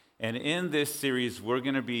And in this series, we're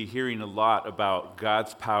going to be hearing a lot about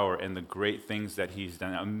God's power and the great things that He's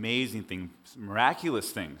done, amazing things,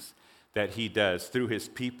 miraculous things that He does through His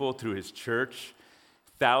people, through His church.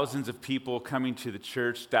 Thousands of people coming to the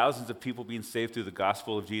church, thousands of people being saved through the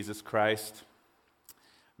gospel of Jesus Christ.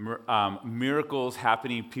 Miracles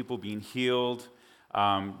happening, people being healed,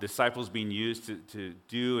 disciples being used to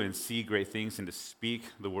do and see great things and to speak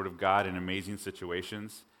the word of God in amazing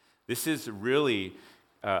situations. This is really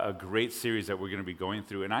a great series that we're going to be going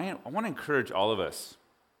through. And I want to encourage all of us,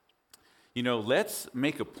 let's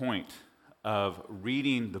make a point of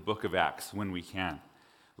reading the book of Acts when we can.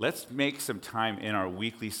 Let's make some time in our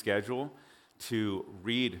weekly schedule to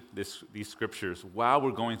read these scriptures while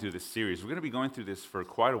we're going through this series. We're going to be going through this for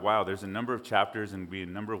quite a while. There's a number of chapters and a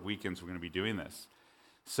number of weekends we're going to be doing this.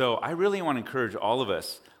 So I really want to encourage all of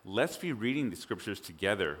us, let's be reading the scriptures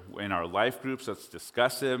together. In our life groups, let's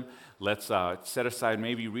discuss them. Let's set aside,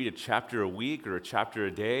 maybe read a chapter a week or a chapter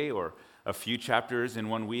a day or a few chapters in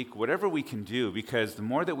 1 week, whatever we can do, because the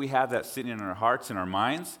more that we have that sitting in our hearts and our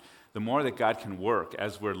minds, the more that God can work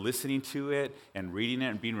as we're listening to it and reading it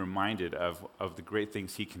and being reminded of the great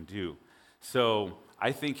things He can do. So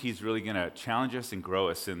I think He's really going to challenge us and grow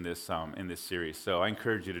us in this series. So I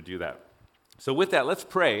encourage you to do that. So with that, let's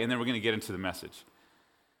pray, and then we're going to get into the message.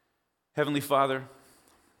 Heavenly Father,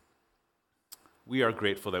 we are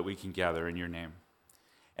grateful that we can gather in Your name.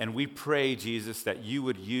 And we pray, Jesus, that You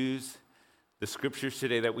would use the scriptures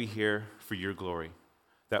today that we hear for Your glory,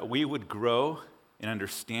 that we would grow in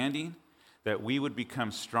understanding, that we would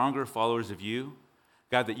become stronger followers of You,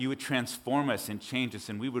 God, that You would transform us and change us,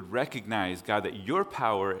 and we would recognize, God, that Your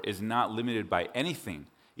power is not limited by anything,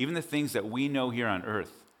 even the things that we know here on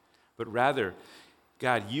earth. But rather,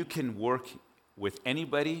 God, You can work with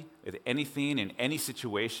anybody, with anything, in any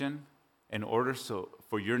situation, in order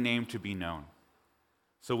for Your name to be known.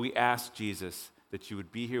 So we ask, Jesus, that You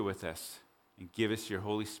would be here with us and give us Your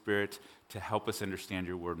Holy Spirit to help us understand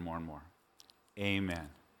Your word more and more. Amen.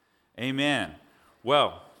 Amen.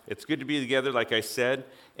 Well, it's good to be together, like I said,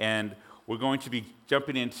 and we're going to be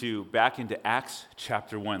jumping back into Acts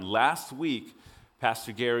chapter 1. Last week,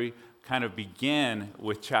 Pastor Gary kind of began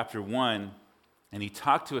with chapter 1, and he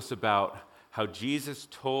talked to us about how Jesus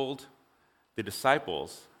told the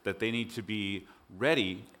disciples that they need to be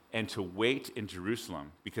ready and to wait in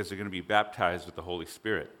Jerusalem because they're going to be baptized with the Holy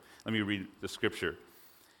Spirit. Let me read the scripture.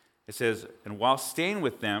 It says, "And while staying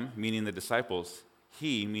with them," meaning the disciples,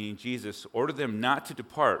 He, meaning Jesus, ordered them not to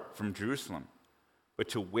depart from Jerusalem, but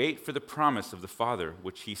to wait for the promise of the Father,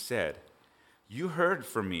 which He said, 'You heard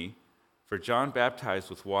from me, for John baptized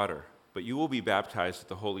with water, but you will be baptized with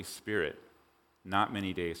the Holy Spirit not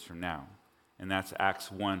many days from now.'" And that's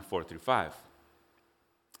Acts 1, 4 through 5.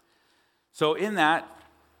 So in that,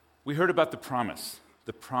 we heard about the promise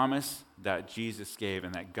that Jesus gave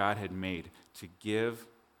and that God had made to give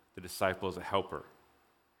the disciples a helper.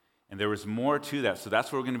 And there was more to that, so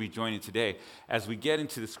that's where we're going to be joining today. As we get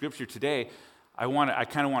into the scripture today, I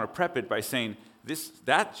kind of want to prep it by saying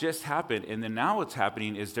that just happened, and then now what's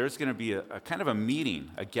happening is there's going to be a kind of a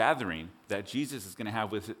meeting, a gathering that Jesus is going to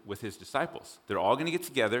have with His disciples. They're all going to get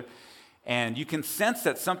together, and you can sense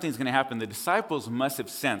that something's going to happen. The disciples must have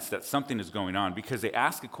sensed that something is going on because they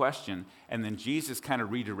ask a question, and then Jesus kind of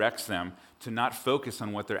redirects them to not focus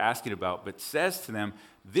on what they're asking about, but says to them,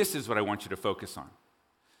 "This is what I want you to focus on."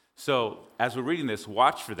 So as we're reading this,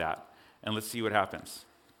 watch for that, and let's see what happens.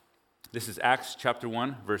 This is Acts chapter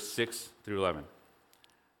 1, verse 6 through 11.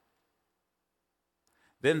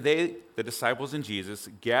 "Then they, the disciples and Jesus,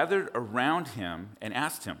 gathered around Him and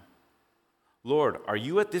asked Him, 'Lord, are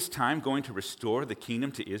You at this time going to restore the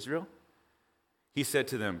kingdom to Israel?' He said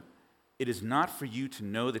to them, 'It is not for you to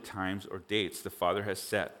know the times or dates the Father has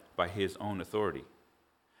set by His own authority.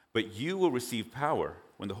 But you will receive power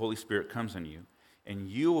when the Holy Spirit comes on you, and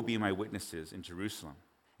you will be My witnesses in Jerusalem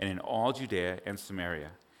and in all Judea and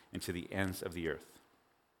Samaria and to the ends of the earth.'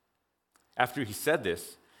 After He said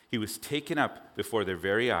this, He was taken up before their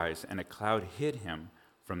very eyes, and a cloud hid Him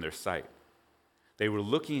from their sight. They were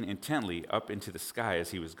looking intently up into the sky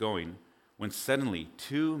as He was going, when suddenly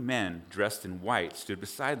 2 men dressed in white stood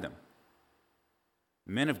beside them.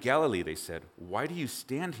 'Men of Galilee,' they said, 'why do you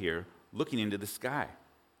stand here looking into the sky?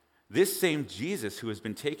 This same Jesus who has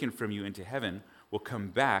been taken from you into heaven will come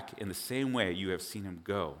back in the same way you have seen Him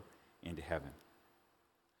go into heaven.'"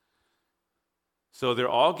 So they're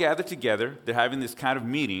all gathered together. They're having this kind of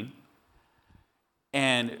meeting,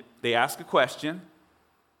 and they ask a question,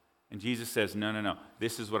 and Jesus says, no,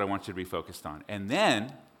 this is what I want you to be focused on. And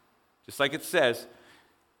then, just like it says,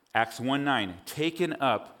 Acts 1:9, taken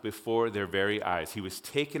up before their very eyes. He was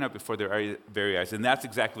taken up before their very eyes. And that's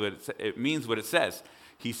exactly what it means, what it says.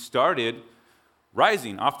 He started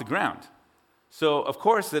rising off the ground. So, of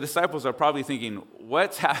course, the disciples are probably thinking,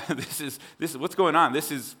 what's happening? What's going on?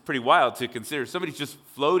 This is pretty wild to consider. Somebody's just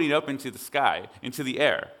floating up into the sky, into the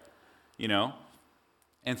air, you know?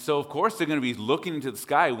 And so, of course, they're going to be looking into the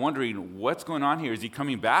sky, wondering, what's going on here? Is he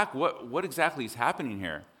coming back? What exactly is happening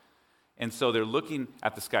here? And so they're looking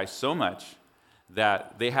at the sky so much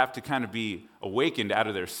that they have to kind of be awakened out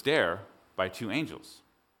of their stare by two angels.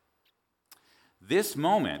 This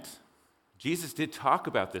moment, Jesus did talk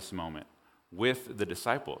about this moment with the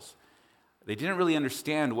disciples. They didn't really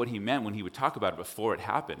understand what he meant when he would talk about it before it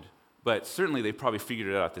happened, but certainly they probably figured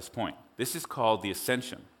it out at this point. This is called the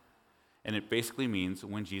ascension, and it basically means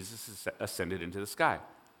when Jesus ascended into the sky.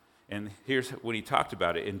 And here's when he talked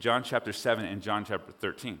about it in John chapter 7 and John chapter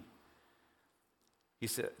 13.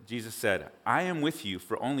 Jesus said, I am with you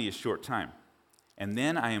for only a short time, and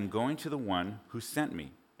then I am going to the one who sent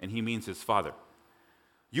me, and he means his Father.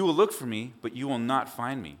 You will look for me, but you will not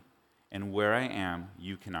find me, and where I am,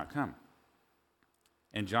 you cannot come.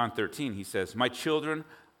 In John 13, he says, my children,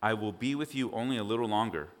 I will be with you only a little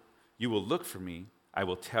longer. You will look for me. I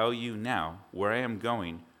will tell you now, where I am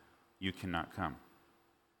going, you cannot come.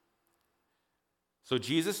 So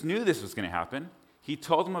Jesus knew this was going to happen. He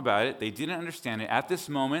told them about it. They didn't understand it. At this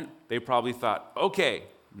moment, they probably thought, okay,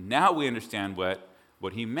 now we understand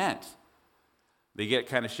what he meant. They get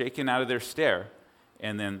kind of shaken out of their stare,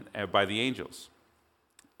 and then by the angels.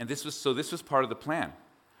 And this was part of the plan.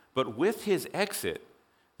 But with his exit,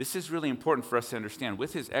 this is really important for us to understand.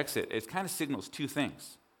 With his exit, it kind of signals two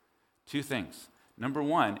things. Two things. Number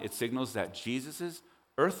one, it signals that Jesus'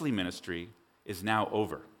 earthly ministry is now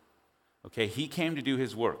over. Okay, he came to do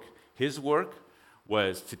his work. His work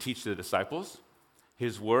was to teach the disciples.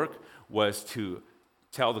 His work was to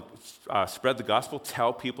spread the gospel,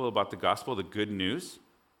 tell people about the gospel, the good news.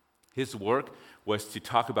 His work was to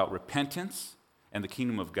talk about repentance and the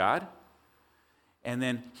kingdom of God. And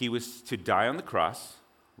then he was to die on the cross,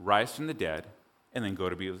 rise from the dead, and then go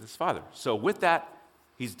to be with his Father. So with that,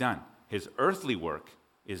 he's done. His earthly work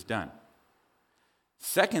is done.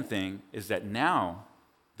 Second thing is that now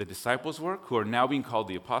the disciples' work, who are now being called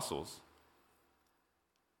the apostles,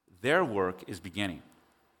 their work is beginning.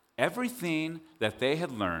 Everything that they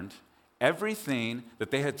had learned, everything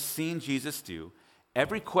that they had seen Jesus do,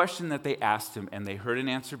 every question that they asked him and they heard an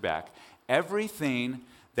answer back, everything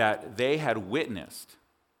that they had witnessed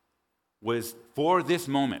was for this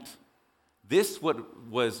moment. This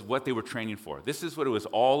was what they were training for. This is what it was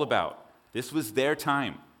all about. This was their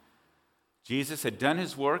time. Jesus had done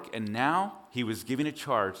his work, and now he was giving a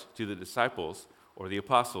charge to the disciples or the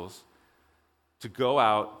apostles to go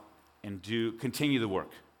out and continue the work,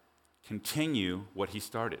 continue what he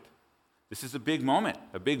started. This is a big moment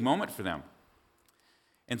for them.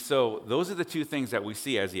 And so those are the two things that we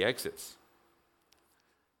see as he exits.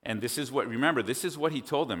 And this is what he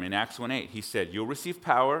told them in Acts 1:8. He said, you'll receive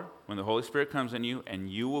power when the Holy Spirit comes on you, and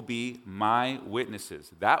you will be my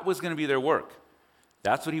witnesses. That was going to be their work.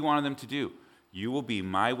 That's what he wanted them to do. You will be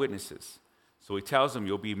my witnesses. So he tells them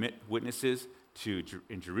you'll be witnesses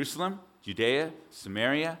in Jerusalem, Judea,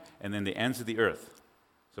 Samaria, and then the ends of the earth.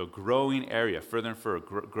 So growing area, further and further,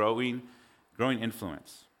 growing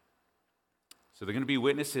influence. So they're going to be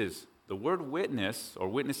witnesses. The word witness or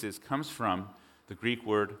witnesses comes from the Greek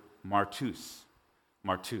word martus.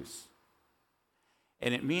 Martus.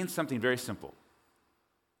 And it means something very simple.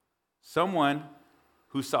 Someone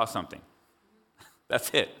who saw something. That's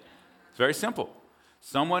it. It's very simple.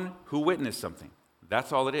 Someone who witnessed something.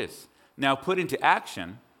 That's all it is. Now, put into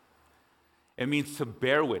action, it means to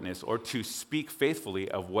bear witness or to speak faithfully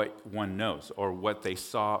of what one knows or what they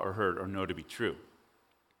saw or heard or know to be true.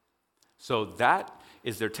 So that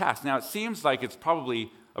is their task. Now, it seems like it's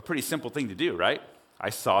probably a pretty simple thing to do, right? I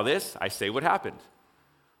saw this, I say what happened.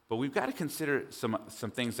 But we've got to consider some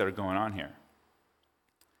things that are going on here.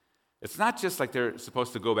 It's not just like they're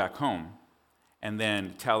supposed to go back home and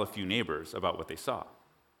then tell a few neighbors about what they saw.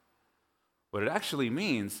 What it actually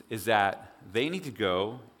means is that they need to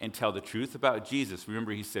go and tell the truth about Jesus.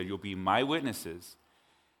 Remember, he said, you'll be my witnesses.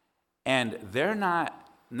 And they're not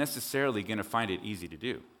necessarily going to find it easy to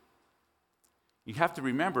do. You have to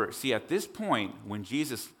remember, at this point, when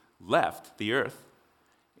Jesus left the earth,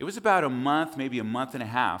 it was about a month, maybe a month and a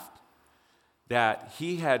half, that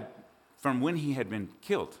he had, from when he had been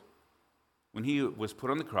killed, when he was put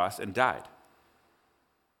on the cross and died.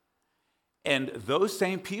 And those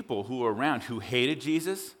same people who were around, who hated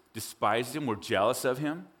Jesus, despised him, were jealous of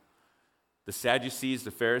him, the Sadducees, the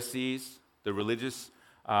Pharisees, the religious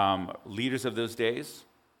leaders of those days,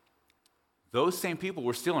 those same people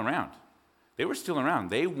were still around. They were still around.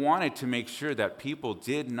 They wanted to make sure that people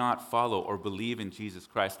did not follow or believe in Jesus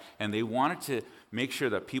Christ, and they wanted to make sure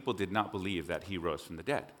that people did not believe that he rose from the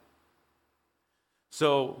dead.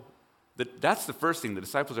 So that's the first thing. The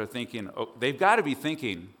disciples are thinking, they've got to be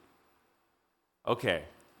thinking, okay,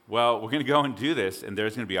 well, we're going to go and do this, and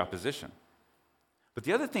there's going to be opposition. But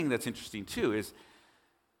the other thing that's interesting, too, is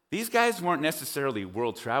these guys weren't necessarily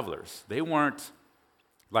world travelers. They weren't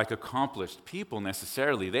like accomplished people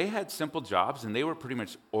necessarily. They had simple jobs, and they were pretty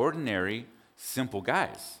much ordinary, simple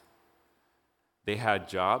guys. They had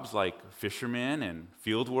jobs like fishermen and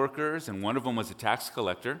field workers, and one of them was a tax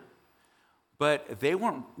collector. But they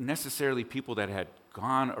weren't necessarily people that had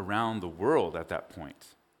gone around the world at that point.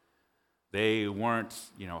 They weren't,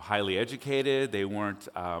 highly educated. They weren't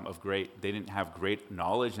they didn't have great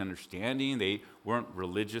knowledge and understanding. They weren't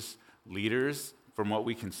religious leaders from what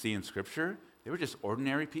we can see in Scripture. They were just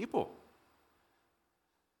ordinary people.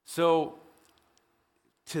 So,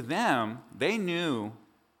 to them, they knew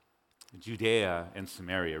Judea and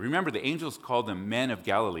Samaria. Remember, the angels called them men of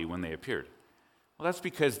Galilee when they appeared. Well, that's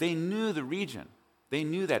because they knew the region. They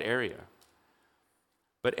knew that area.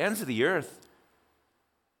 But ends of the earth,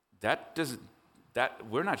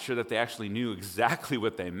 we're not sure that they actually knew exactly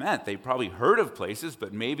what they meant. They probably heard of places,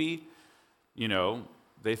 but maybe,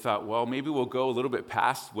 they thought, well, maybe we'll go a little bit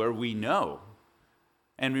past where we know.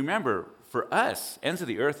 And remember, for us, ends of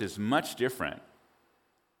the earth is much different,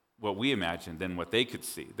 what we imagine, than what they could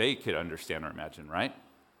see. They could understand or imagine, right?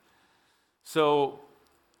 So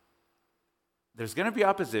there's going to be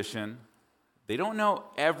opposition. They don't know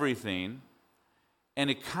everything.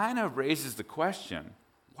 And it kind of raises the question,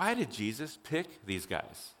 why did Jesus pick these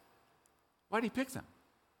guys? Why did he pick them?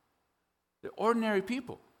 They're ordinary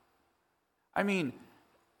people. I mean,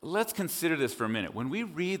 let's consider this for a minute. When we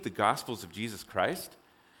read the Gospels of Jesus Christ,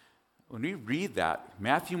 when we read that,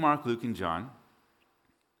 Matthew, Mark, Luke, and John,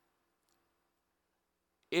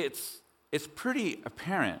 it's pretty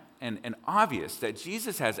apparent and obvious that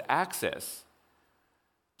Jesus has access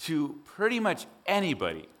to pretty much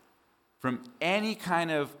anybody from any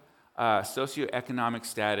kind of socioeconomic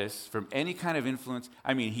status, from any kind of influence.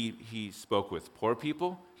 I mean, he spoke with poor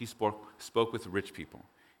people. He spoke with rich people.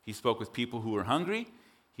 He spoke with people who were hungry.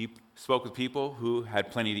 He spoke with people who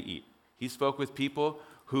had plenty to eat. He spoke with people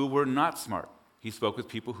who were not smart. He spoke with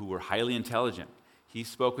people who were highly intelligent. He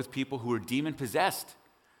spoke with people who were demon-possessed.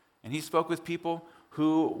 And he spoke with people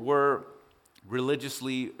who were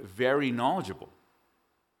religiously very knowledgeable.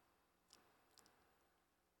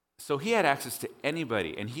 So he had access to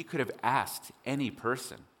anybody, and he could have asked any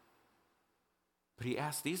person. But he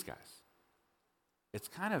asked these guys. It's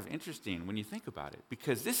kind of interesting when you think about it,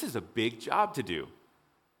 because this is a big job to do.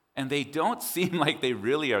 And they don't seem like they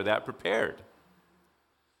really are that prepared.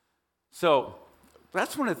 So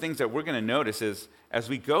that's one of the things that we're going to notice is as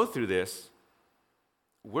we go through this,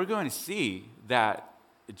 we're going to see that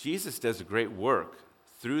Jesus does a great work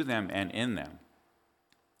through them and in them.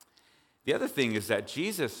 The other thing is that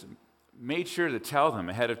Jesus made sure to tell them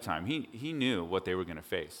ahead of time. He knew what they were going to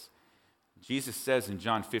face. Jesus says in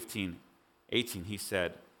John 15:18, he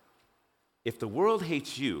said, "If the world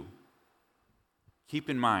hates you, keep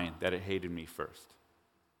in mind that it hated me first."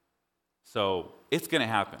 So it's going to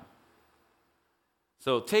happen.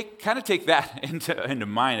 So take that into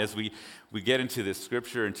mind as we get into this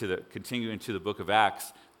scripture and continue into the book of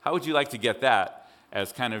Acts. How would you like to get that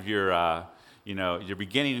as kind of your you're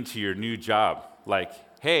beginning into your new job? Like,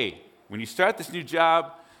 hey, when you start this new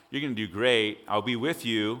job, you're going to do great. I'll be with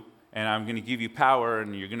you, and I'm going to give you power,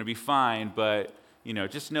 and you're going to be fine. But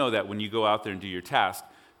just know that when you go out there and do your task,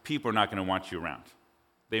 people are not going to want you around.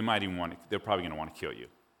 They're probably going to want to kill you.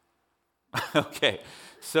 Okay,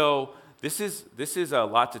 so this is a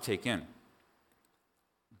lot to take in.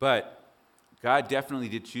 But God definitely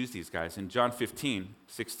did choose these guys. In John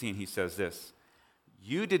 15:16, he says this,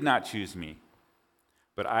 "You did not choose me,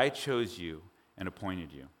 but I chose you and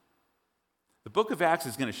appointed you." The book of Acts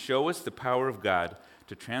is going to show us the power of God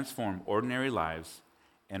to transform ordinary lives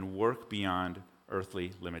and work beyond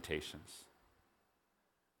earthly limitations.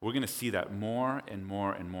 We're going to see that more and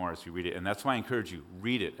more and more as we read it, and that's why I encourage you,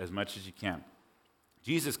 read it as much as you can.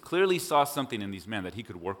 Jesus clearly saw something in these men that he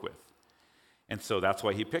could work with, and so that's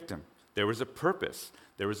why he picked them. There was a purpose.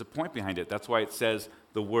 There was a point behind it. That's why it says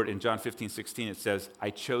the word in John 15:16, it says, "I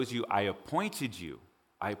chose you, I appointed you.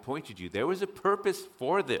 I appointed you." There was a purpose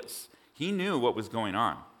for this. He knew what was going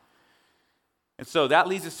on. And so that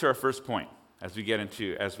leads us to our first point as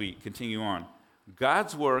we continue on.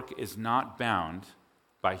 God's work is not bound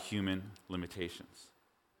by human limitations.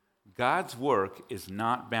 God's work is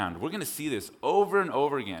not bound. We're going to see this over and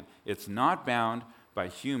over again. It's not bound by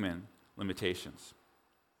human limitations.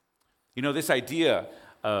 You know, this idea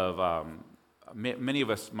of many of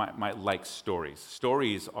us might like stories.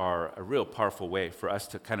 Stories are a real powerful way for us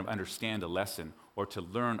to kind of understand a lesson or to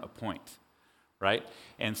learn a point, right?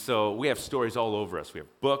 And so we have stories all over us. We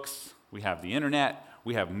have books, we have the internet,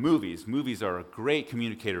 we have movies. Movies are a great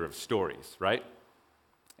communicator of stories, right?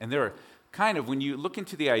 And there are kind of, when you look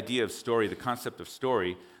into the idea of story, the concept of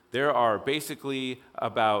story, there are basically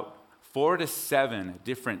about 4 to 7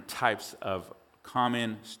 different types of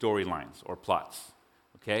common storylines or plots,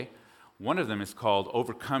 okay? One of them is called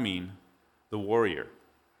overcoming the warrior,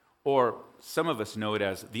 or some of us know it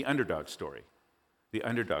as the underdog story,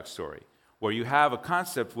 where you have a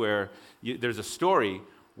concept where there's a story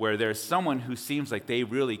where there's someone who seems like they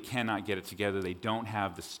really cannot get it together. They don't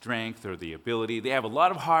have the strength or the ability. They have a lot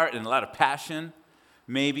of heart and a lot of passion,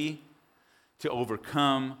 maybe, to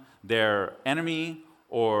overcome their enemy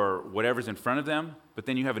or whatever's in front of them. But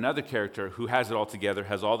then you have another character who has it all together,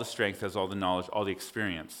 has all the strength, has all the knowledge, all the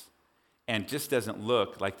experience, and just doesn't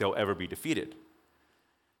look like they'll ever be defeated.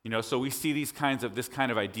 You know, so we see this kind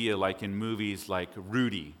of idea like in movies like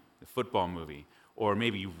Rudy, the football movie, or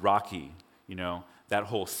maybe Rocky, you know, that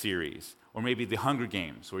whole series, or maybe The Hunger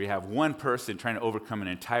Games, where you have one person trying to overcome an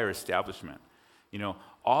entire establishment. You know,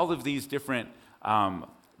 all of these different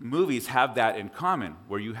movies have that in common,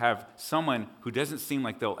 where you have someone who doesn't seem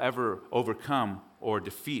like they'll ever overcome or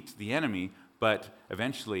defeat the enemy, but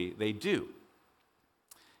eventually they do.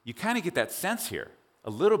 You kind of get that sense here a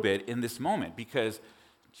little bit in this moment, because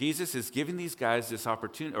Jesus is giving these guys this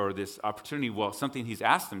opportunity, well, something he's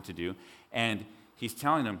asked them to do, and he's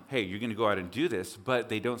telling them, hey, you're going to go out and do this, but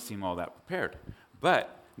they don't seem all that prepared.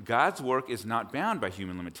 But God's work is not bound by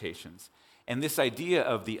human limitations. And this idea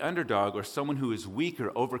of the underdog, or someone who is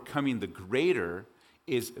weaker overcoming the greater,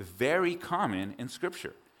 is very common in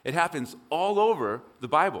Scripture. It happens all over the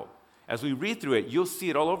Bible. As we read through it, you'll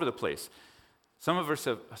see it all over the place. Some of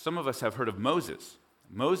us have heard of Moses.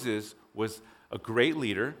 Moses was a great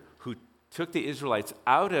leader who took the Israelites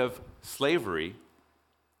out of slavery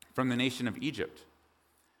from the nation of Egypt.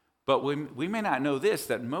 But we may not know this,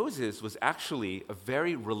 that Moses was actually a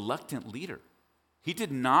very reluctant leader. He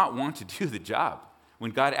did not want to do the job.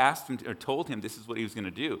 When God asked him or told him this is what he was going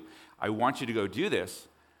to do, I want you to go do this,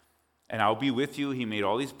 and I'll be with you. He made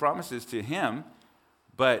all these promises to him,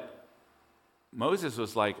 but Moses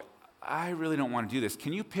was like, I really don't want to do this.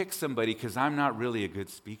 Can you pick somebody, because I'm not really a good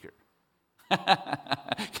speaker?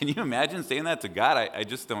 Can you imagine saying that to God? I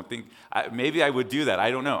just don't think, maybe I would do that.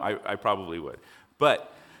 I don't know. I probably would.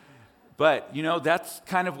 But, you know, that's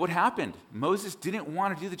kind of what happened. Moses didn't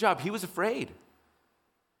want to do the job. He was afraid.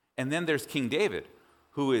 And then there's King David,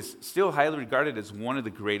 who is still highly regarded as one of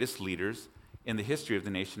the greatest leaders in the history of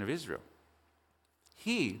the nation of Israel.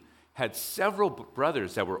 He had several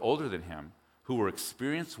brothers that were older than him who were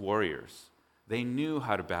experienced warriors. They knew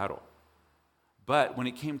how to battle. But when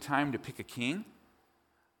it came time to pick a king,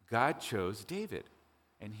 God chose David.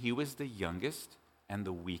 And he was the youngest and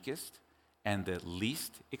the weakest and the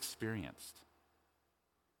least experienced.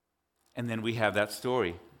 And then we have that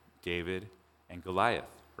story, David and Goliath,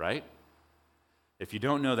 right? If you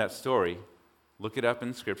don't know that story, look it up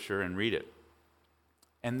in Scripture and read it.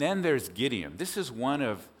 And then there's Gideon. This is one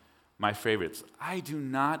of my favorites. I do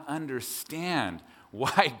not understand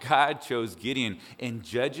why God chose Gideon. In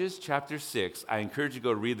Judges chapter 6, I encourage you to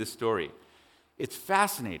go read the story. It's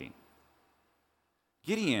fascinating.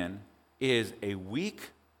 Gideon is a weak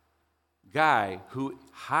guy who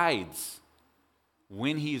hides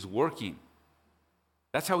when he's working.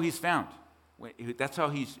 That's how he's found. That's how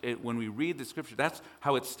when we read the Scripture, that's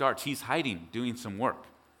how it starts. He's hiding, doing some work.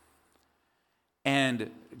 And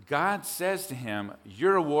God says to him,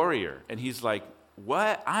 you're a warrior. And he's like,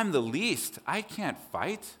 what? I'm the least. I can't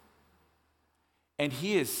fight. And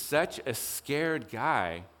he is such a scared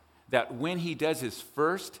guy that when he does his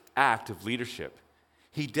first act of leadership,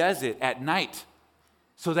 he does it at night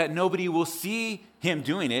so that nobody will see him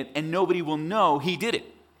doing it and nobody will know he did it.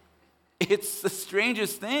 It's the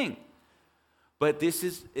strangest thing. But this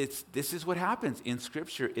is what happens in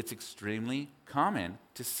Scripture. It's extremely common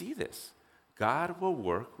to see this. God will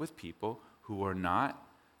work with people who are not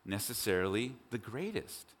necessarily the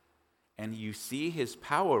greatest. And you see his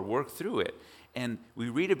power work through it. And we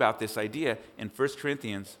read about this idea in 1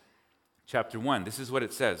 Corinthians chapter 1. This is what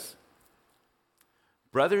it says.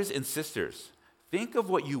 Brothers and sisters, think of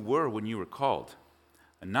what you were when you were called.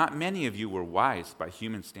 And not many of you were wise by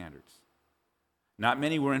human standards. Not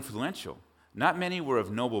many were influential. Not many were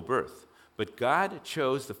of noble birth. But God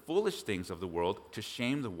chose the foolish things of the world to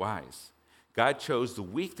shame the wise. God chose the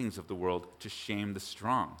weak things of the world to shame the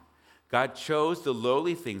strong. God chose the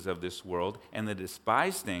lowly things of this world and the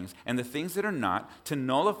despised things and the things that are not to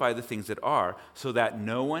nullify the things that are, so that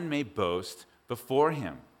no one may boast before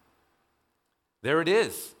him. There it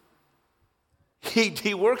is.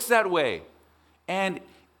 He works that way. And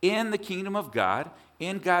in the kingdom of God,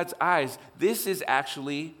 in God's eyes, this is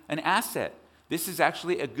actually an asset. This is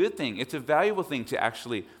actually a good thing. It's a valuable thing to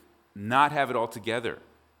actually not have it all together,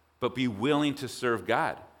 but be willing to serve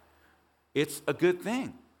God. It's a good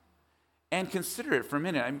thing. And consider it for a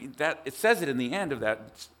minute. I mean, that it says it in the end of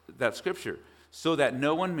that scripture, so that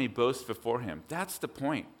no one may boast before him. That's the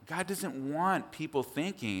point. God doesn't want people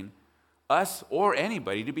thinking, us or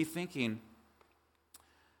anybody, to be thinking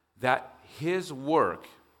that his work,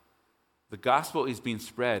 the gospel, is being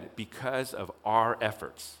spread because of our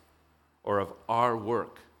efforts or of our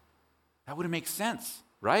work. That wouldn't make sense,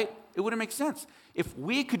 right? It wouldn't make sense. If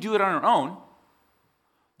we could do it on our own,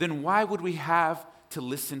 then why would we have to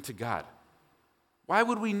listen to God? Why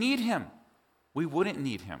would we need him? We wouldn't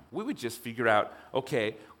need him. We would just figure out,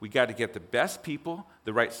 okay, we got to get the best people,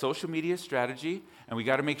 the right social media strategy, and we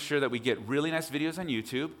got to make sure that we get really nice videos on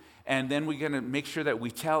YouTube, and then we're going to make sure that we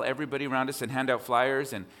tell everybody around us and hand out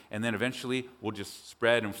flyers, and then eventually we'll just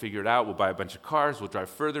spread and figure it out. We'll buy a bunch of cars, we'll drive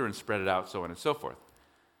further and spread it out, so on and so forth.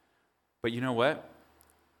 But you know what?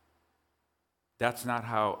 That's not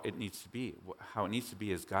how it needs to be. How it needs to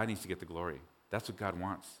be is God needs to get the glory. That's what God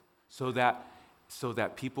wants. So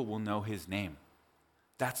that people will know his name.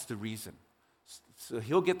 That's the reason. So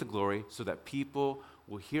he'll get the glory so that people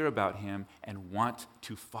will hear about him and want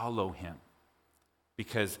to follow him.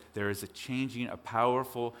 Because there is a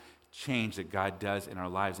powerful change that God does in our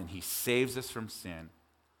lives, and he saves us from sin,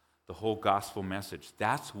 the whole gospel message.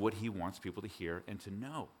 That's what he wants people to hear and to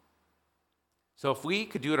know. So if we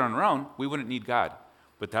could do it on our own, we wouldn't need God.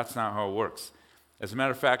 But that's not how it works. As a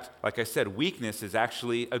matter of fact, like I said, weakness is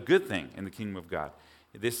actually a good thing in the kingdom of God.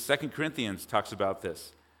 This 2 Corinthians talks about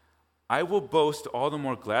this. I will boast all the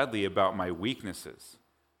more gladly about my weaknesses,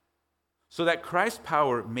 so that Christ's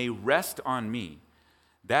power may rest on me.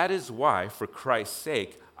 That is why, for Christ's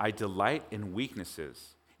sake, I delight in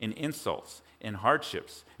weaknesses, in insults, in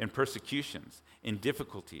hardships, in persecutions, in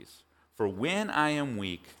difficulties. For when I am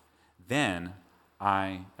weak, then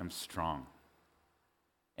I am strong.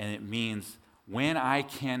 And it means when I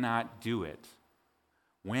cannot do it,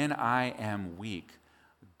 when I am weak,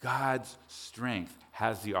 God's strength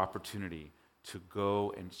has the opportunity to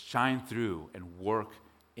go and shine through and work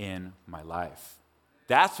in my life.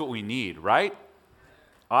 That's what we need, right?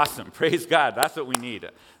 Awesome. Praise God. That's what we need.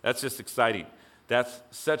 That's just exciting. That's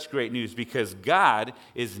such great news because God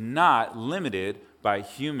is not limited by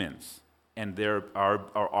humans and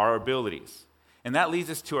our abilities. And that leads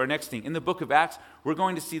us to our next thing. In the book of Acts, we're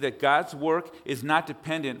going to see that God's work is not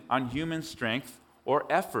dependent on human strength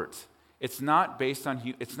or effort. It's not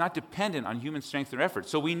dependent on human strength or effort.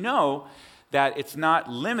 So we know that it's not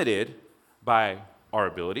limited by our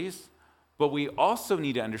abilities, but we also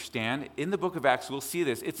need to understand, in the book of Acts, we'll see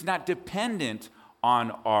this, it's not dependent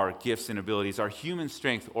on our gifts and abilities, our human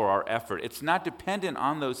strength or our effort. It's not dependent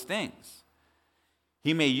on those things.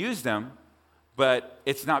 He may use them, but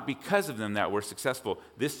it's not because of them that we're successful.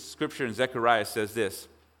 This scripture in Zechariah says this.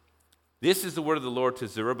 This is the word of the Lord to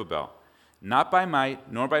Zerubbabel. Not by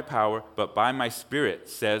might, nor by power, but by my Spirit,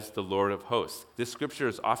 says the Lord of hosts. This scripture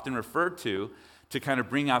is often referred to kind of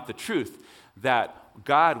bring out the truth that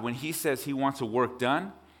God, when he says he wants a work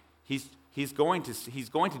done, he's going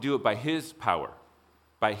to do it by his power,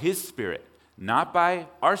 by his Spirit, not by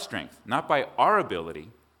our strength, not by our ability,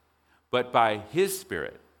 but by his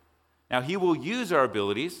Spirit. Now, he will use our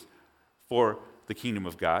abilities for the kingdom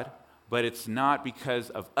of God, but it's not because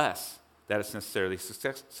of us that it's necessarily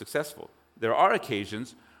successful. There are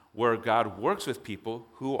occasions where God works with people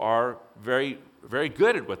who are very, very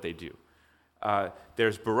good at what they do.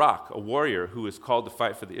 There's Barak, a warrior who is called to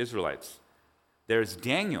fight for the Israelites. There's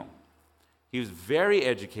Daniel. He was very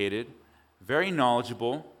educated, very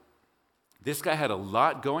knowledgeable. This guy had a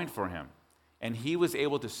lot going for him, and he was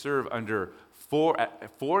able to serve under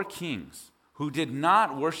four kings who did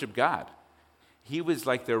not worship God. He was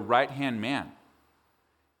like their right-hand man.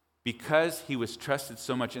 Because he was trusted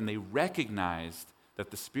so much and they recognized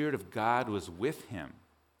that the Spirit of God was with him,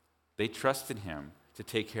 they trusted him to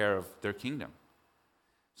take care of their kingdom.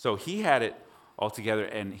 So he had it all together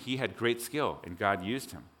and he had great skill and God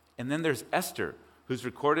used him. And then there's Esther, who's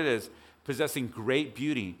recorded as possessing great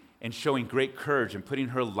beauty and showing great courage and putting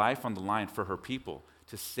her life on the line for her people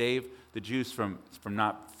to save the Jews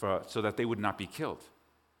so that they would not be killed.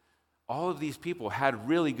 all of these people had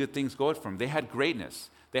really good things going for them. They had greatness.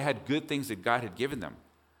 They had good things that God had given them.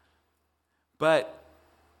 But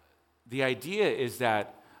the idea is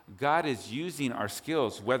that God is using our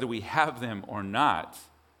skills, whether we have them or not.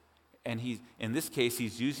 And in this case,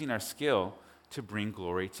 he's using our skill to bring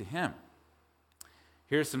glory to him.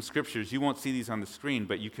 Here's some scriptures. You won't see these on the screen,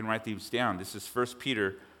 but you can write these down. This is 1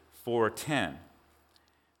 Peter 4:10.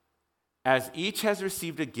 As each has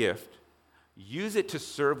received a gift, use it to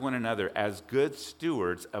serve one another as good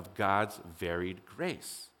stewards of God's varied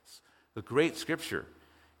grace. The great scripture.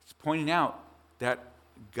 It's pointing out that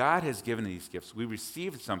God has given these gifts. We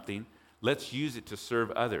received something. Let's use it to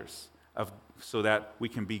serve others so that we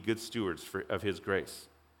can be good stewards of his grace.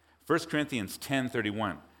 1 Corinthians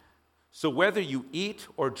 10:31. So whether you eat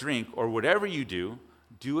or drink or whatever you do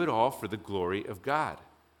it all for the glory of God.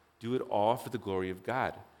 Do it all for the glory of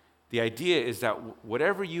God. The idea is that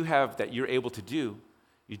whatever you have that you're able to do,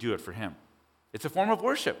 you do it for him. It's a form of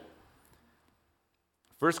worship.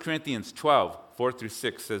 1 Corinthians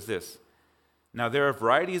 12:4-6 says this. Now there are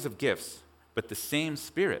varieties of gifts, but the same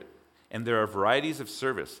Spirit. And there are varieties of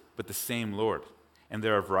service, but the same Lord. And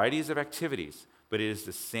there are varieties of activities, but it is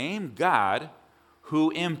the same God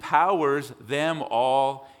who empowers them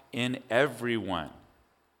all in everyone.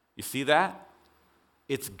 You see that?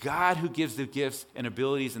 It's God who gives the gifts and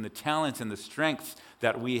abilities and the talents and the strengths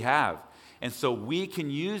that we have. And so we can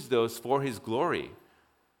use those for his glory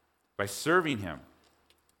by serving him.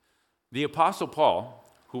 The Apostle Paul,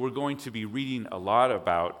 who we're going to be reading a lot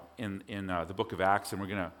about in the book of Acts, and we're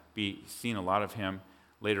going to be seeing a lot of him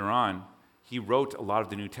later on, he wrote a lot of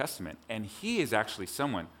the New Testament. And he is actually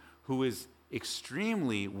someone who is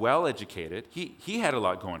extremely well educated. He had a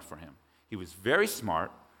lot going for him. He was very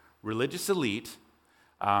smart, religious elite.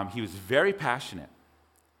 He was very passionate.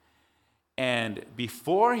 And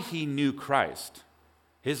before he knew Christ,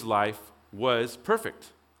 his life was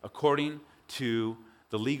perfect according to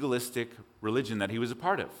the legalistic religion that he was a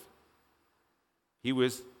part of. He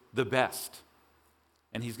was the best.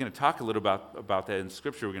 And he's going to talk a little about that in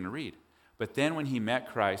Scripture we're going to read. But then when he met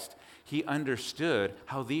Christ, he understood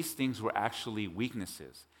how these things were actually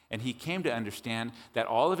weaknesses. And he came to understand that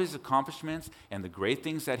all of his accomplishments and the great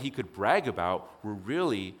things that he could brag about were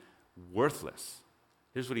really worthless.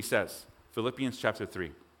 Here's what he says, Philippians chapter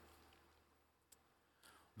 3.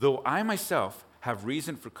 Though I myself have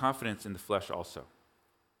reason for confidence in the flesh also.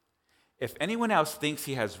 If anyone else thinks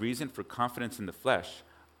he has reason for confidence in the flesh,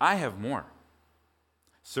 I have more.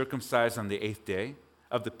 Circumcised on the 8th day,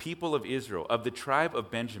 of the people of Israel, of the tribe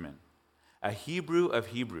of Benjamin, a Hebrew of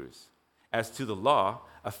Hebrews, as to the law,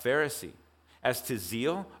 a Pharisee, as to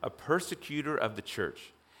zeal, a persecutor of the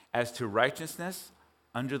church, as to righteousness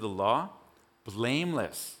under the law,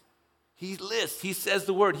 blameless. He says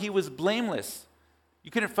the word, he was blameless.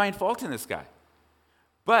 You couldn't find fault in this guy.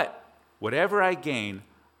 But whatever gain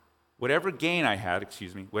I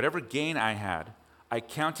had, I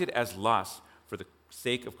counted as loss for the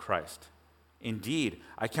sake of Christ. Indeed,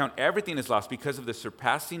 I count everything as loss because of the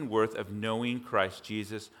surpassing worth of knowing Christ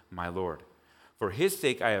Jesus, my Lord. For his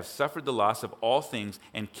sake I have suffered the loss of all things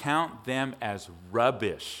and count them as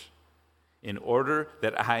rubbish in order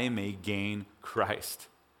that I may gain Christ.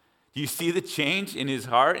 Do you see the change in his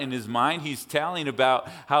heart, in his mind? He's telling about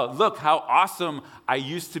how awesome I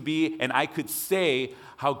used to be, and I could say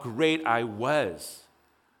how great I was.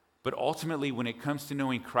 But ultimately, when it comes to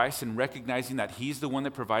knowing Christ and recognizing that he's the one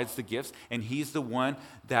that provides the gifts and he's the one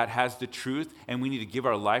that has the truth and we need to give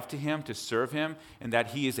our life to him to serve him and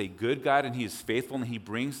that he is a good God and he is faithful and he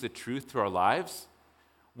brings the truth to our lives,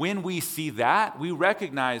 when we see that, we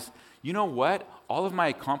recognize, you know what? All of my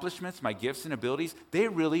accomplishments, my gifts and abilities, they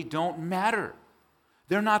really don't matter.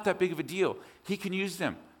 They're not that big of a deal. He can use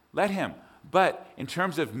them. Let him. But in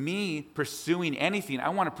terms of me pursuing anything, I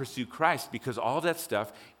want to pursue Christ because all that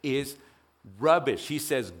stuff is rubbish. He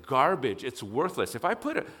says garbage. It's worthless. If I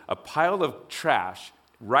put a pile of trash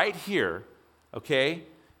right here, okay,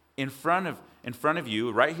 in front of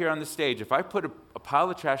you, right here on the stage, if I put a pile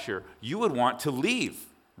of trash here, you would want to leave,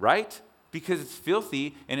 right? Because it's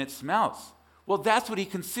filthy and it smells. Well, that's what he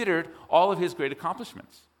considered all of his great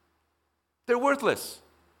accomplishments. They're worthless,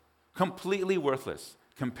 completely worthless.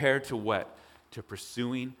 Compared to what? To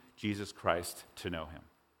pursuing Jesus Christ to know him.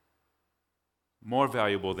 More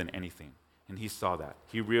valuable than anything. And he saw that.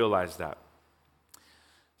 He realized that.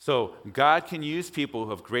 So God can use people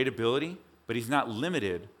who have great ability, but he's not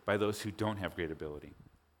limited by those who don't have great ability.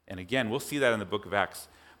 And again, we'll see that in the book of Acts.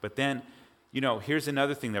 But then, here's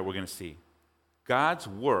another thing that we're going to see. God's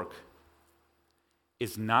work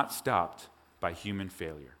is not stopped by human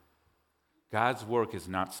failure. God's work is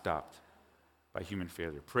not stopped. by human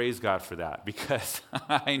failure. Praise God for that, because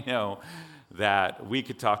I know that we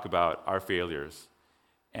could talk about our failures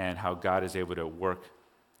and how God is able to work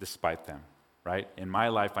despite them, right? In my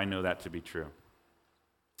life, I know that to be true.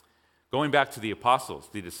 Going back to the apostles,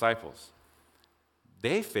 the disciples,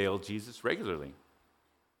 they failed Jesus regularly.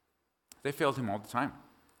 They failed him all the time.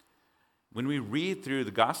 When we read through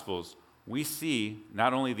the Gospels, we see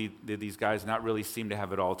not only did these guys not really seem to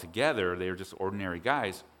have it all together, they were just ordinary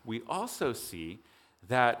guys, we also see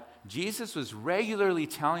that Jesus was regularly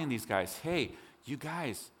telling these guys, hey, you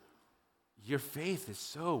guys, your faith is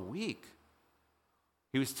so weak.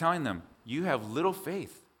 He was telling them, you have little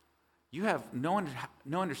faith. You have no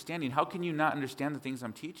understanding. How can you not understand the things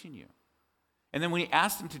I'm teaching you? And then when he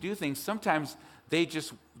asked them to do things, sometimes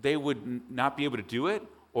they would not be able to do it,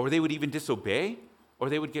 or they would even disobey, or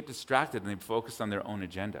they would get distracted and they'd focus on their own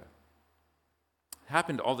agenda. It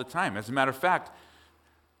happened all the time. As a matter of fact,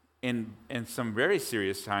 in some very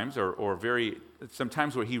serious times, or some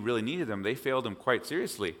times where he really needed them, they failed him quite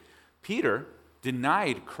seriously. Peter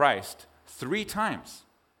denied Christ 3 times.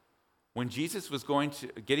 When Jesus was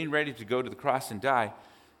getting ready to go to the cross and die,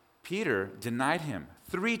 Peter denied him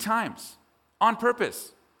 3 times on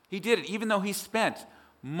purpose. He did it even though he spent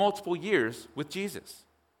multiple years with Jesus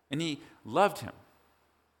and he loved him.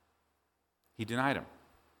 He denied him.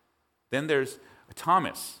 Then there's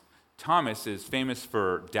Thomas. Thomas is famous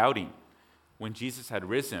for doubting. When Jesus had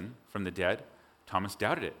risen from the dead, Thomas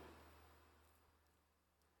doubted it.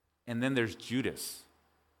 And then there's Judas.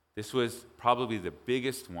 This was probably the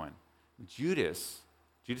biggest one. Judas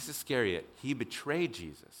Iscariot, he betrayed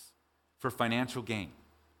Jesus for financial gain.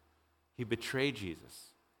 He betrayed Jesus.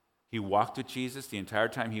 He walked with Jesus the entire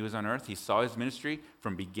time he was on earth. He saw his ministry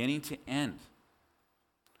from beginning to end.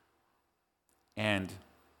 And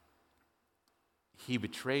he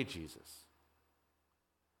betrayed Jesus.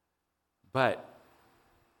 But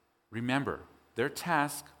remember, their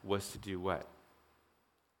task was to do what?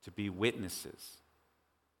 To be witnesses.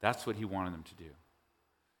 That's what he wanted them to do.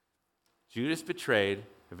 Judas betrayed.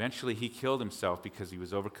 Eventually, he killed himself because he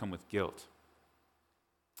was overcome with guilt.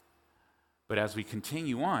 But as we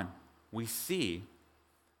continue on, we see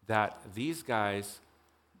that these guys,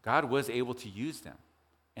 God was able to use them.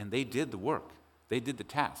 And they did the work. They did the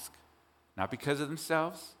task. Not because of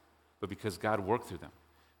themselves, but because God worked through them.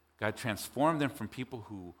 God transformed them from people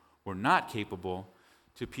who were not capable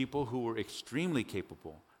to people who were extremely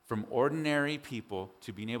capable. From ordinary people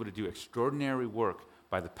to being able to do extraordinary work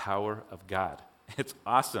by the power of God. It's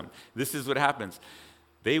awesome. This is what happens.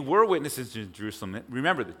 They were witnesses in Jerusalem.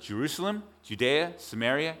 Remember that Jerusalem, Judea,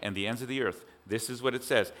 Samaria, and the ends of the earth. This is what it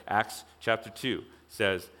says. Acts chapter 2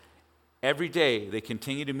 says, every day they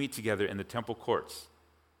continued to meet together in the temple courts,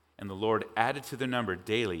 and the Lord added to their number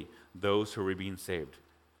daily those who were being saved.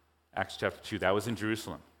 Acts chapter 2, that was in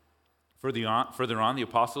Jerusalem. Further on, the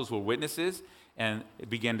apostles were witnesses, and it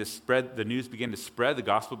began to spread, the news began to spread, the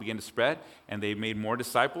gospel began to spread, and they made more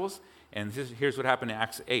disciples. And here's what happened in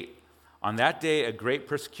Acts 8. On that day, a great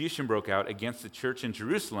persecution broke out against the church in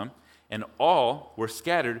Jerusalem, and all were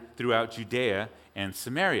scattered throughout Judea and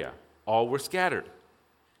Samaria. All were scattered.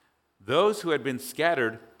 Those who had been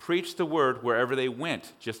scattered preached the word wherever they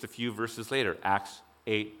went, just a few verses later, Acts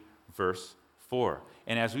 8, verse 4.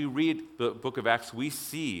 And as we read the book of Acts, we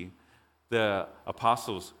see the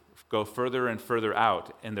apostles go further and further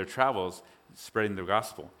out in their travels, spreading the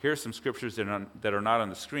gospel. Here are some scriptures that are not on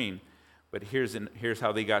the screen, but here's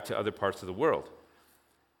how they got to other parts of the world.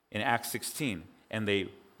 In Acts 16, and they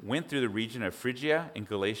went through the region of Phrygia and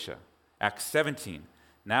Galatia. Acts 17,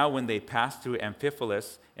 now when they passed through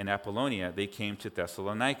Amphipolis and Apollonia, they came to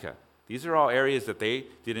Thessalonica. These are all areas that they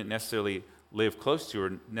didn't necessarily live close to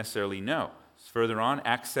or necessarily know. Further on,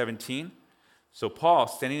 Acts 17, so Paul,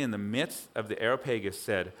 standing in the midst of the Areopagus,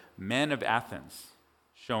 said, men of Athens,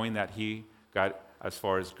 showing that he got as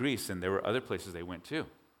far as Greece, and there were other places they went to.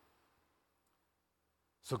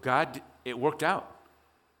 So God, it worked out.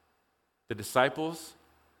 The disciples,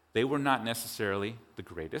 they were not necessarily the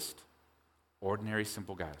greatest, ordinary,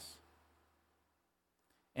 simple guys.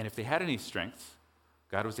 And if they had any strengths,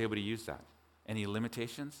 God was able to use that. Any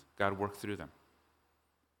limitations, God worked through them.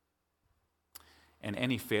 And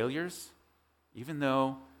any failures, even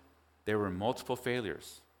though there were multiple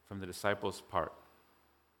failures from the disciples' part,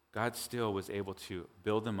 God still was able to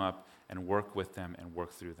build them up and work with them and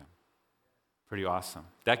work through them. Pretty awesome.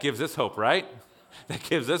 That gives us hope, right? That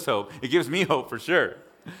gives us hope. It gives me hope for sure.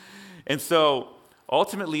 And so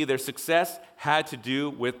ultimately their success had to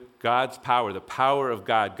do with God's power, the power of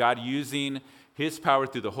God, God using his power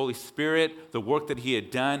through the Holy Spirit, the work that he had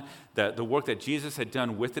done, the work that Jesus had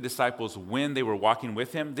done with the disciples when they were walking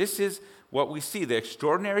with him. This is what we see. The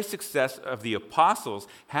extraordinary success of the apostles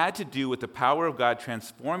had to do with the power of God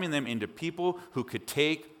transforming them into people who could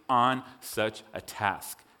take on such a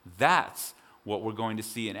task. That's what we're going to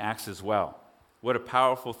see in Acts as well. What a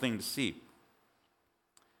powerful thing to see.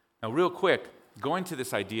 Now, real quick, going to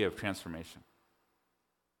this idea of transformation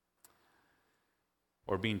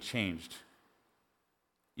or being changed.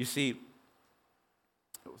 You see,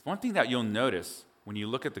 one thing that you'll notice when you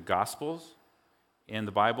look at the Gospels in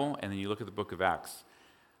the Bible and then you look at the book of Acts.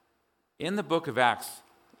 In the book of Acts,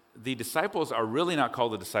 the disciples are really not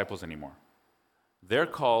called the disciples anymore. They're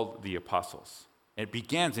called the apostles. It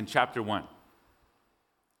begins in chapter 1.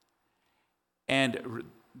 And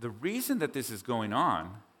the reason that this is going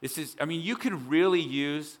on, you could really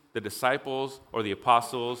use the disciples or the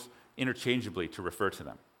apostles interchangeably to refer to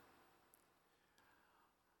them.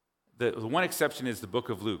 The one exception is the book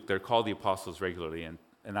of Luke. They're called the apostles regularly, and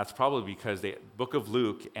that's probably because the book of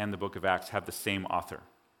Luke and the book of Acts have the same author.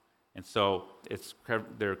 And so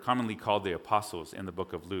they're commonly called the apostles in the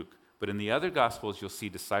book of Luke. But in the other Gospels, you'll see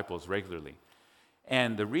disciples regularly.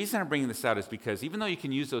 And the reason I'm bringing this out is because even though you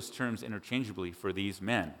can use those terms interchangeably for these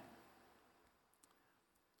men,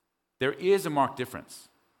 there is a marked difference.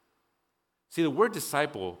 See, the word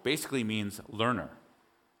disciple basically means learner,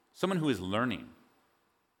 someone who is learning.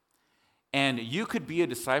 And you could be a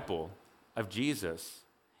disciple of Jesus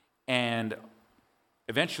and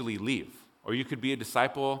eventually leave, or you could be a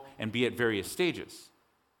disciple and be at various stages.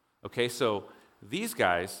 Okay, so these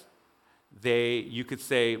guys, you could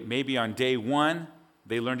say maybe on day 1,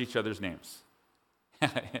 they learned each other's names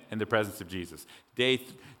in the presence of Jesus. Day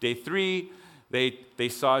 3, they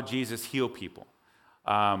saw Jesus heal people.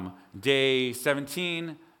 Day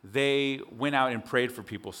 17, they went out and prayed for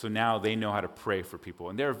people, so now they know how to pray for people.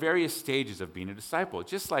 And there are various stages of being a disciple,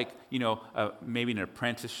 just like, maybe an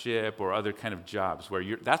apprenticeship or other kind of jobs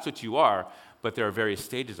where that's what you are, but there are various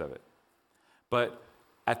stages of it. But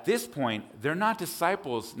at this point, they're not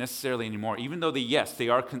disciples necessarily anymore, even though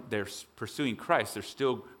they're pursuing Christ. They're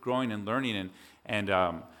still growing and learning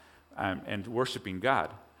and worshiping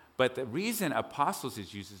God. But the reason apostles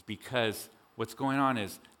is used is because what's going on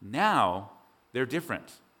is now they're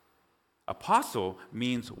different. Apostle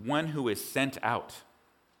means one who is sent out,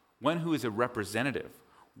 one who is a representative,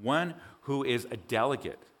 one who is a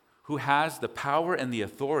delegate, who has the power and the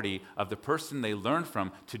authority of the person they learned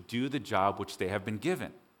from to do the job which they have been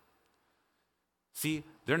given. See,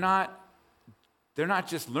 they're not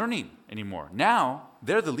just learning anymore. Now,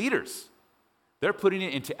 they're the leaders. They're putting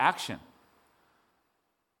it into action.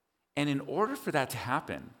 And in order for that to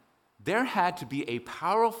happen, there had to be a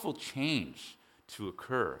powerful change to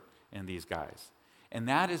occur in these guys. And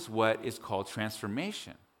that is what is called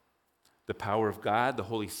transformation. The power of God, the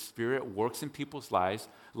Holy Spirit, works in people's lives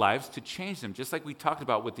to change them. Just like we talked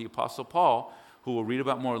about with the Apostle Paul, who we'll read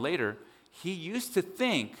about more later, he used to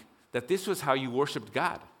think that this was how you worshiped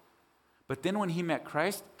God. But then when he met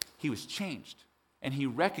Christ, he was changed. And he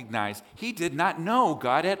recognized he did not know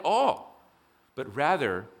God at all. But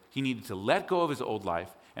rather, he needed to let go of his old life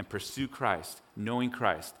and pursue Christ, knowing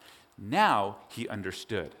Christ. Now he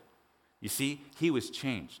understood. You see, he was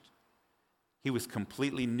changed. He was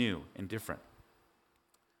completely new and different.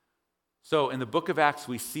 So in the book of Acts,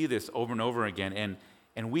 we see this over and over again,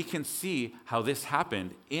 and we can see how this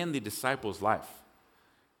happened in the disciples' life.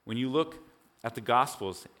 When you look at the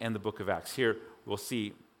Gospels and the book of Acts, here you'll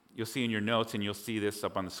see in your notes, and you'll see this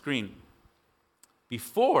up on the screen.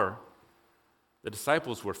 Before, the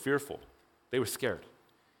disciples were fearful. They were scared.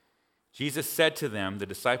 Jesus said to them, the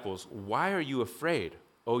disciples, "Why are you afraid,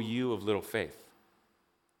 O you of little faith?"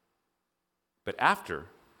 But after,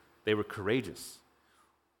 they were courageous.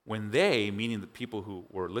 When they, meaning the people who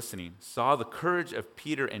were listening, saw the courage of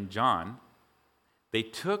Peter and John, they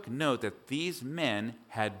took note that these men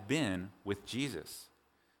had been with Jesus.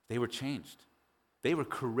 They were changed. They were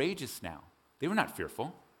courageous now. They were not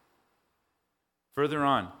fearful. Further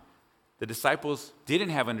on, the disciples didn't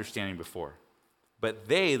have understanding before, but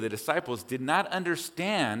the disciples, did not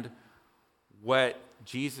understand what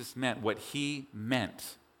Jesus meant, what he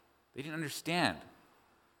meant. They didn't understand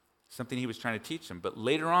something he was trying to teach them. But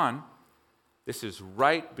later on, this is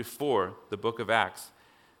right before the book of Acts,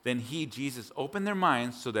 then Jesus, opened their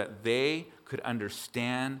minds so that they could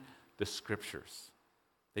understand the scriptures.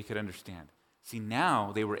 They could understand. See,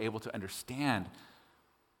 now they were able to understand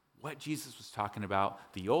what Jesus was talking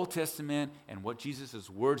about, the Old Testament, and what Jesus'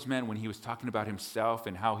 words meant when he was talking about himself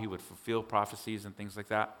and how he would fulfill prophecies and things like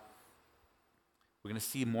that. We're going to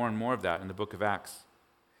see more and more of that in the book of Acts.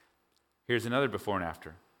 Here's another before and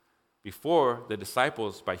after. Before, the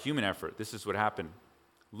disciples, by human effort, this is what happened.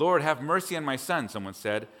 Lord, have mercy on my son, someone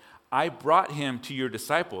said. I brought him to your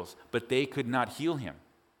disciples, but they could not heal him.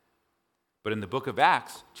 But in the book of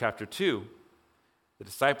Acts, chapter 2, the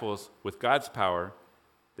disciples, with God's power,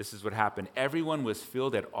 this is what happened. Everyone was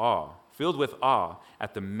filled with awe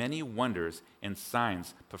at the many wonders and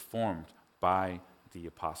signs performed by the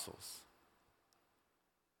apostles.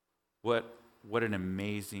 What an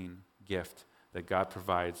amazing gift that God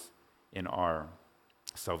provides in our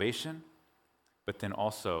salvation, but then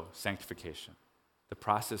also sanctification, the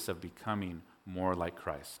process of becoming more like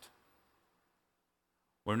Christ.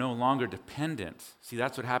 We're no longer dependent. See,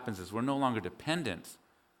 that's what happens is we're no longer dependent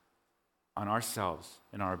on ourselves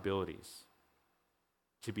and our abilities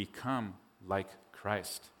to become like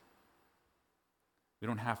Christ.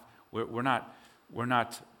 We're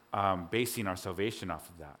not basing our salvation off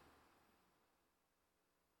of that.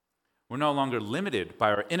 We're no longer limited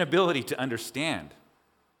by our inability to understand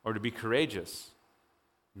or to be courageous.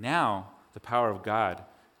 Now, the power of God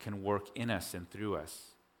can work in us and through us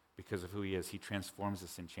because of who He is. He transforms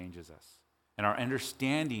us and changes us. And our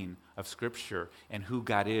understanding of Scripture and who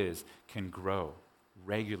God is can grow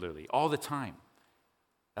regularly, all the time.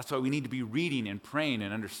 That's why we need to be reading and praying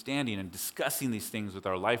and understanding and discussing these things with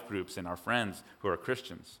our life groups and our friends who are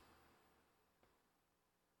Christians.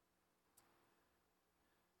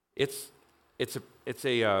 It's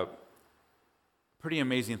a pretty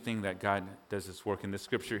amazing thing that God does this work. In this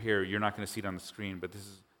scripture here, you're not going to see it on the screen, but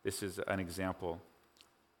this is an example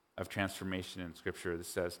of transformation in Scripture. This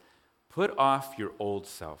says, put off your old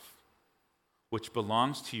self, which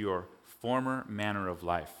belongs to your former manner of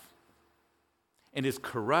life, and is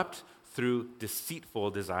corrupt through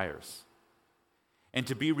deceitful desires, and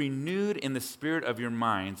to be renewed in the spirit of your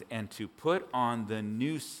minds, and to put on the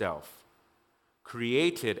new self,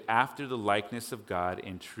 created after the likeness of God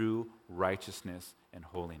in true righteousness and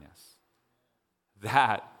holiness.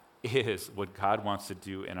 That is what God wants to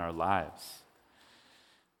do in our lives.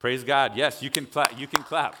 Praise God. Yes, you can clap. You can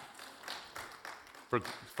clap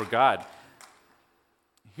for God.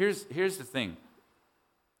 Here's the thing.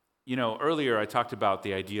 You know, earlier I talked about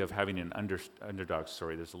the idea of having an underdog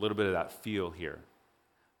story. There's a little bit of that feel here.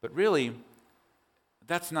 But really,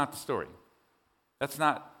 that's not the story. That's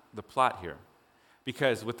not the plot here.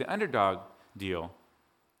 Because with the underdog deal,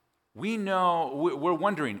 we know, we're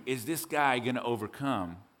wondering, is this guy going to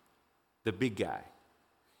overcome the big guy?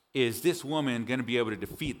 Is this woman going to be able to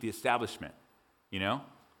defeat the establishment? You know?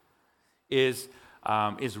 Is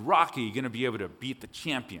Rocky going to be able to beat the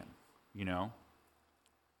champion? You know?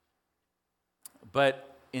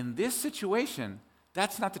 But in this situation,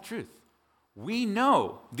 that's not the truth. We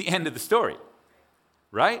know the end of the story,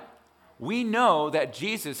 right? We know that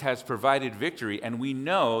Jesus has provided victory, and we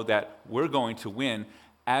know that we're going to win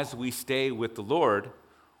as we stay with the Lord.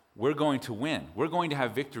 We're going to win. We're going to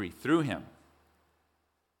have victory through Him.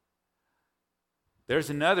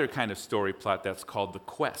 There's another kind of story plot that's called the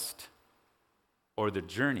quest or the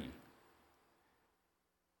journey.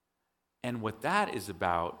 And what that is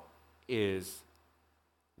about is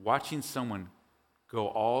watching someone go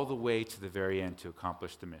all the way to the very end to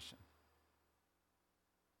accomplish the mission,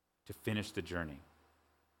 to finish the journey.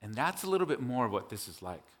 And that's a little bit more of what this is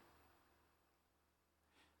like.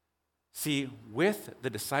 See, with the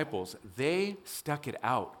disciples, they stuck it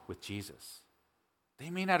out with Jesus. They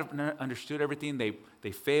may not have understood everything.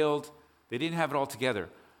 They failed. They didn't have it all together.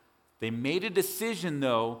 They made a decision,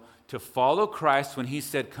 though, to follow Christ when He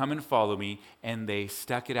said, come and follow me, and they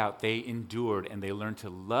stuck it out. They endured, and they learned to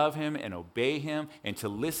love Him and obey Him and to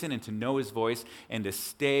listen and to know His voice and to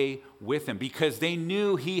stay with Him because they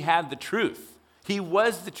knew He had the truth. He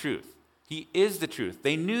was the truth. He is the truth.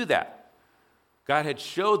 They knew that. God had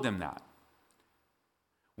showed them that.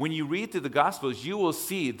 When you read through the Gospels, you will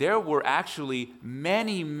see there were actually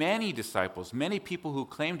many, many disciples, many people who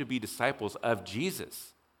claimed to be disciples of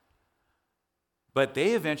Jesus. But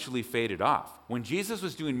they eventually faded off. When Jesus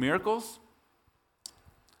was doing miracles,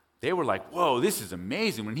 they were like, whoa, this is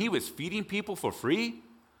amazing. When He was feeding people for free,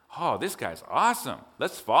 oh, this guy's awesome.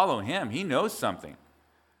 Let's follow Him. He knows something.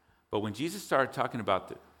 But when Jesus started talking about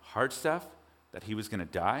the hard stuff, that He was going to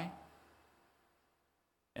die,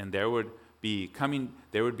 and there would be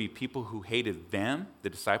people who hated them, the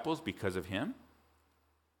disciples, because of Him,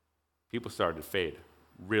 people started to fade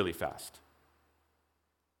really fast.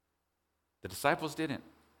 The disciples didn't.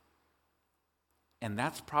 And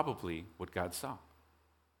that's probably what God saw,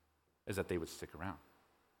 is that they would stick around.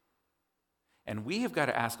 And we have got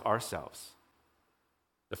to ask ourselves,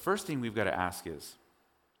 the first thing we've got to ask is,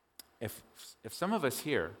 if some of us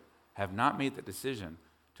here have not made the decision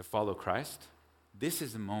to follow Christ, this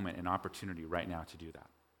is a moment and opportunity right now to do that.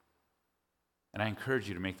 And I encourage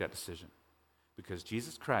you to make that decision because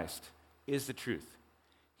Jesus Christ is the truth.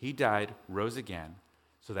 He died, rose again,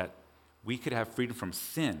 so that we could have freedom from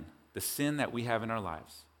sin, the sin that we have in our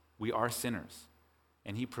lives. We are sinners.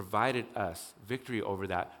 And he provided us victory over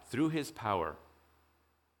that through his power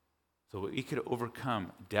so we could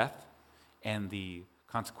overcome death and the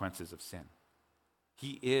consequences of sin.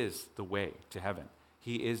 He is the way to heaven.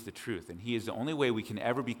 He is the truth, and he is the only way we can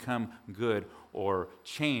ever become good or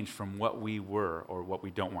change from what we were or what we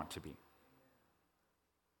don't want to be.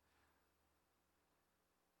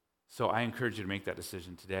 So I encourage you to make that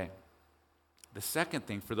decision today. The second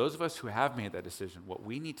thing, for those of us who have made that decision, what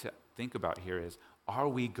we need to think about here is, are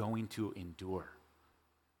we going to endure?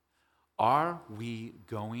 Are we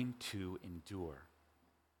going to endure?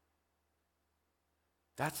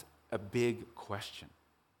 That's a big question.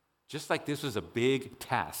 Just like this was a big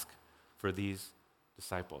task for these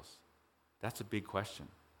disciples, that's a big question.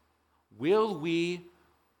 Will we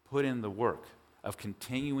put in the work of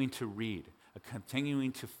continuing to read, of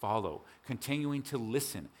continuing to follow, continuing to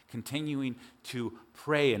listen, continuing to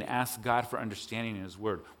pray and ask God for understanding in his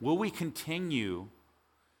word? Will we continue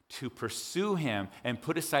to pursue him and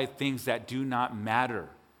put aside things that do not matter,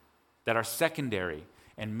 that are secondary,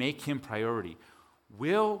 and make him priority?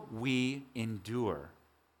 Will we endure?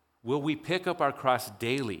 Will we pick up our cross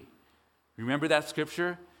daily? Remember that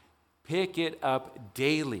scripture? Pick it up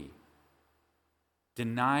daily,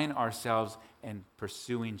 denying ourselves and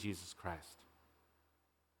pursuing Jesus Christ.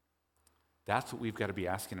 That's what we've got to be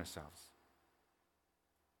asking ourselves.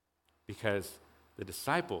 Because the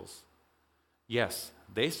disciples, yes,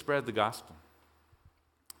 they spread the gospel.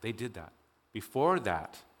 They did that. Before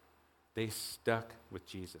that, they stuck with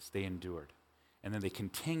Jesus. They endured. And then they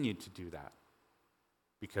continued to do that.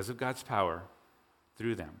 Because of God's power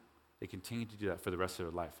through them, they continue to do that for the rest of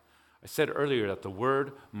their life. I said earlier that the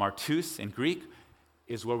word martus in Greek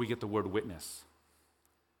is where we get the word witness.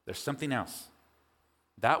 There's something else.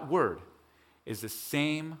 That word is the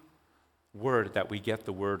same word that we get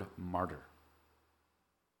the word martyr.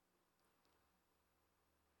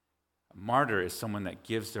 A martyr is someone that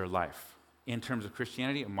gives their life. In terms of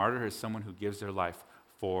Christianity, a martyr is someone who gives their life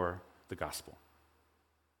for the gospel.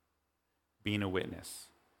 Being a witness.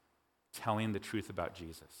 Telling the truth about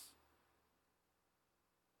Jesus.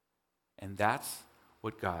 And that's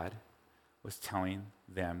what God was telling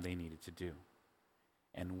them they needed to do.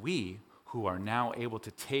 And we, who are now able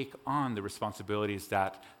to take on the responsibilities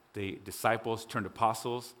that the disciples turned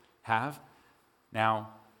apostles have, now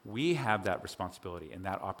we have that responsibility and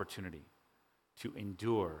that opportunity to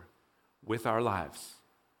endure with our lives,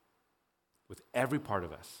 with every part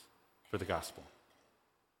of us, for the gospel.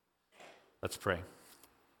 Let's pray.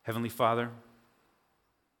 Heavenly Father,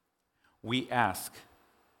 we ask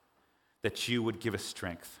that you would give us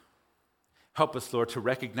strength. Help us, Lord, to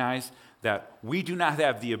recognize that we do not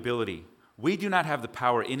have the ability, we do not have the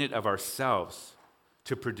power in it of ourselves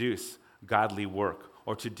to produce godly work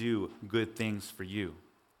or to do good things for you.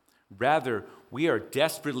 Rather, we are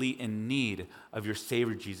desperately in need of your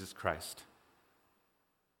Savior, Jesus Christ.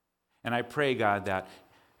 And I pray, God, that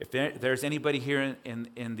if there's anybody here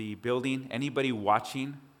in the building, anybody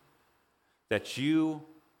watching, that you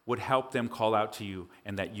would help them call out to you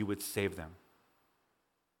and that you would save them.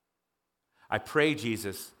 I pray,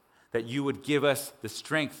 Jesus, that you would give us the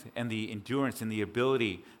strength and the endurance and the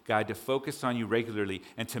ability, God, to focus on you regularly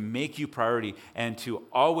and to make you priority and to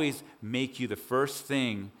always make you the first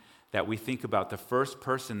thing that we think about, the first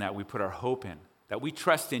person that we put our hope in, that we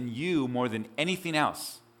trust in you more than anything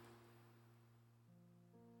else.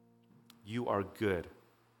 You are good.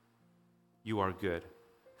 You are good.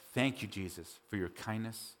 Thank you, Jesus, for your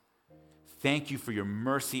kindness. Thank you for your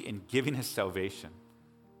mercy in giving us salvation.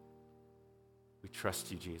 We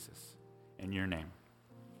trust you, Jesus. In your name,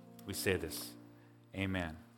 we say this. Amen.